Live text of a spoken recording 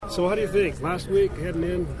So how do you think? Last week, heading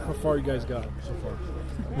in, how far you guys got so far?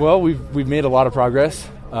 Well, we've made a lot of progress.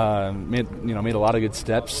 Made a lot of good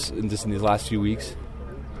steps in these last few weeks,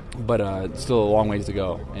 but still a long ways to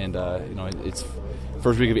go. And it's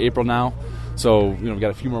first week of April now, so we've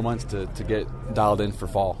got a few more months to get dialed in for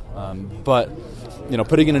fall. But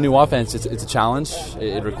putting in a new offense, it's a challenge.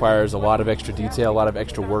 It requires a lot of extra detail, a lot of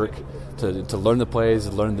extra work to learn the plays,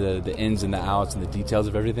 to learn the ins and the outs and the details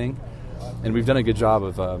of everything. And we've done a good job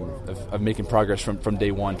of making progress from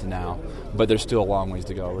day one to now, but there's still a long ways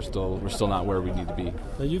to go. We're still not where we need to be.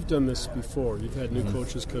 Now you've done this before. You've had new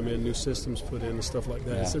coaches come in, new systems put in, and stuff like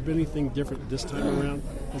that. Yeah. Has there been anything different this time around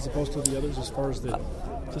as opposed to the others as far as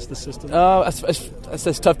just the system?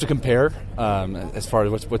 It's tough to compare as far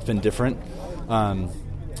as what's been different,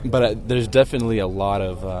 but there's definitely a lot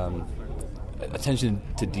of attention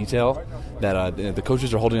to detail that the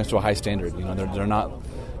coaches are holding us to a high standard. They're not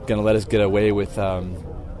going to let us get away with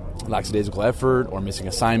lackadaisical effort or missing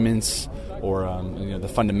assignments or the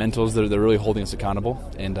fundamentals. They're really holding us accountable,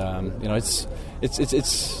 and it's what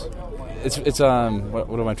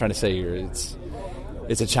am I trying to say here?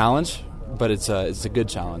 It's a challenge, but it's a good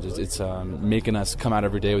challenge. It's making us come out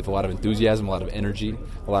every day with a lot of enthusiasm, a lot of energy,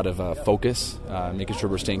 a lot of focus, making sure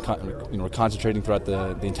we're staying we're concentrating throughout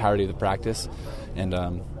the entirety of the practice. And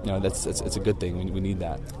it's a good thing. We need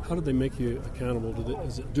that. How do they make you accountable?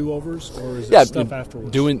 Is it do-overs or is it stuff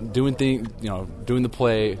afterwards? Doing the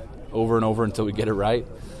play over and over until we get it right.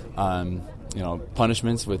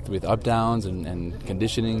 Punishments with up downs and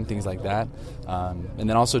conditioning, things like that. And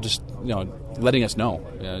then also just letting us know.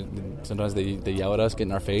 Sometimes they yell at us, get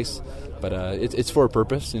in our face, but it's for a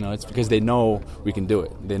purpose. It's because they know we can do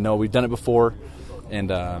it. They know we've done it before,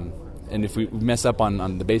 and if we mess up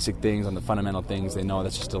on the basic things, on the fundamental things, they know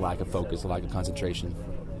that's just a lack of focus, a lack of concentration.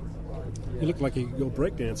 You look like you can go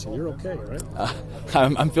breakdancing. You're okay, right?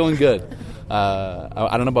 I'm feeling good.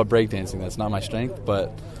 I don't know about breakdancing. That's not my strength,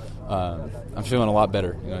 but I'm feeling a lot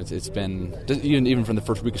better. It's been even from the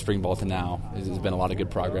first week of spring ball to now, there's been a lot of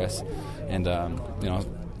good progress, and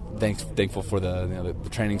thankful for the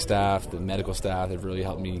training staff, the medical staff. They've really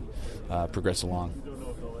helped me progress along.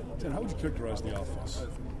 Dan, how would you characterize the offense?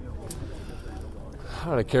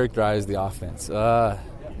 How would I characterize the offense?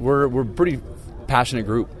 We're a pretty passionate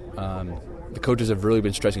group. The coaches have really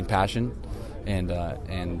been stressing passion and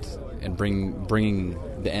bringing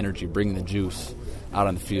the energy, bringing the juice out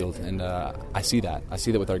on the field, and I see that. I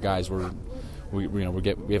see that with our guys. We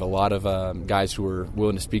have a lot of guys who are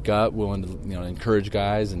willing to speak up, willing to encourage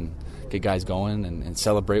guys and get guys going and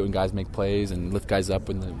celebrate when guys make plays and lift guys up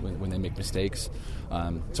when they make mistakes.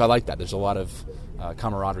 So I like that. There's a lot of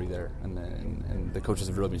camaraderie there, and the coaches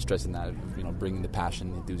have really been stressing that, bringing the passion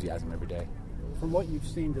and enthusiasm every day. From what you've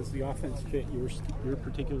seen, does the offense fit your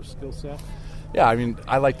particular skill set? Yeah,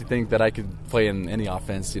 I like to think that I could play in any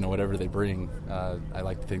offense, whatever they bring. I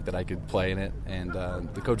like to think that I could play in it, and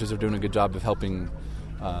the coaches are doing a good job of helping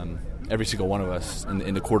every single one of us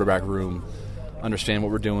in the quarterback room understand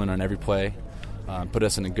what we're doing on every play, put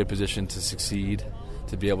us in a good position to succeed,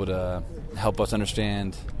 to be able to help us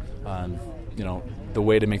understand the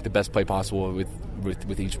way to make the best play possible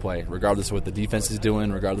with each play, regardless of what the defense is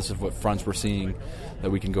doing, regardless of what fronts we're seeing,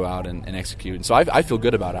 that we can go out and execute. And so I feel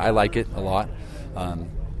good about it. I like it a lot.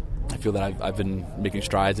 I feel that I've been making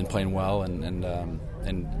strides and playing well, and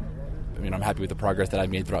I'm happy with the progress that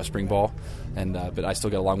I've made throughout spring ball. But I still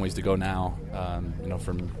got a long ways to go now.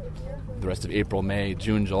 From the rest of April, May,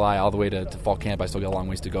 June, July, all the way to fall camp, I still got a long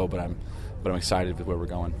ways to go. But I'm excited with where we're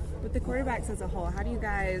going. With the quarterbacks as a whole, how do you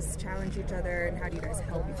guys challenge each other, and how do you guys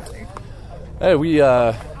help each other?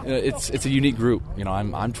 It's a unique group.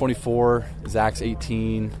 I'm 24, Zach's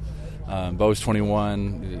 18, Bo's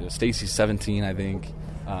 21, Stacy's 17, I think.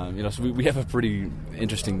 So we have a pretty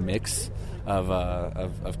interesting mix of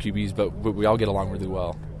QBs, but we all get along really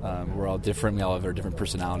well. We're all different. We all have our different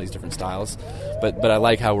personalities, different styles. But I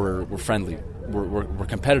like how we're friendly. We're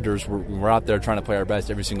competitors. We're out there trying to play our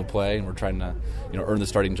best every single play, and we're trying to earn the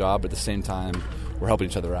starting job. But at the same time, we're helping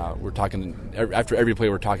each other out. We're talking after every play.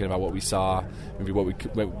 We're talking about what we saw, maybe what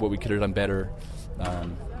we could have done better.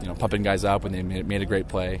 Pumping guys up when they made a great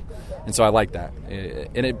play, and so I like that.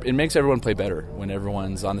 It makes everyone play better when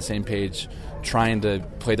everyone's on the same page, trying to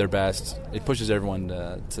play their best. It pushes everyone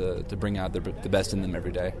to bring out the best in them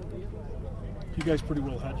every day. You guys pretty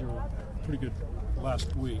well had your pretty good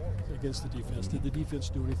last week against the defense. Did the defense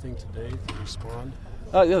do anything today to respond?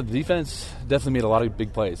 The defense definitely made a lot of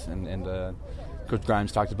big plays, and Coach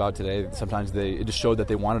Grimes talked about today. Sometimes it just showed that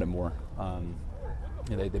they wanted it more.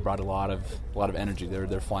 They brought a lot of energy.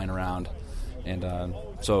 They're flying around, and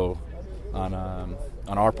so on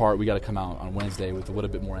on our part, we got to come out on Wednesday with a little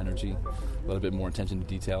bit more energy, a little bit more attention to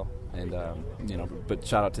detail, and But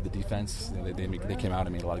shout out to the defense; they came out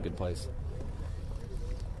and made a lot of good plays.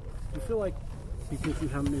 Do you feel like because you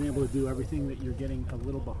haven't been able to do everything that you're getting a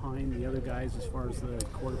little behind the other guys as far as the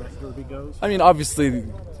quarterback derby goes? I mean, obviously,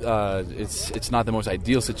 it's not the most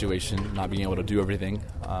ideal situation, not being able to do everything.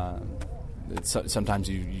 Sometimes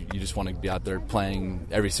you just want to be out there playing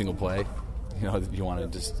every single play. You want to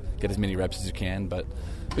just get as many reps as you can, but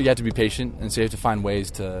you have to be patient, and so you have to find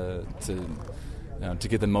ways to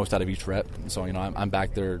get the most out of each rep. So I'm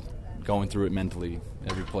back there going through it mentally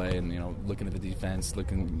every play, and looking at the defense,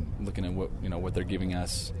 looking at what they're giving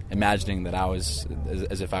us, imagining that I was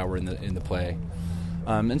as if I were in the play,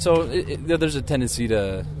 and so there's a tendency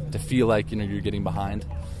to feel like you're getting behind,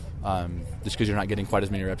 just because you're not getting quite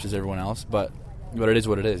as many reps as everyone else. But it is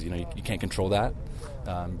what it is. You can't control that,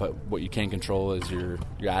 but what you can control is your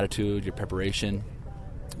attitude, your preparation,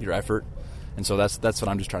 your effort, and so that's what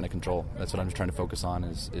I'm just trying to control. That's what I'm just trying to focus on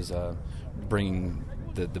is bringing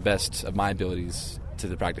the best of my abilities to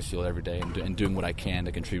the practice field every day and doing what I can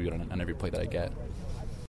to contribute on every play that I get.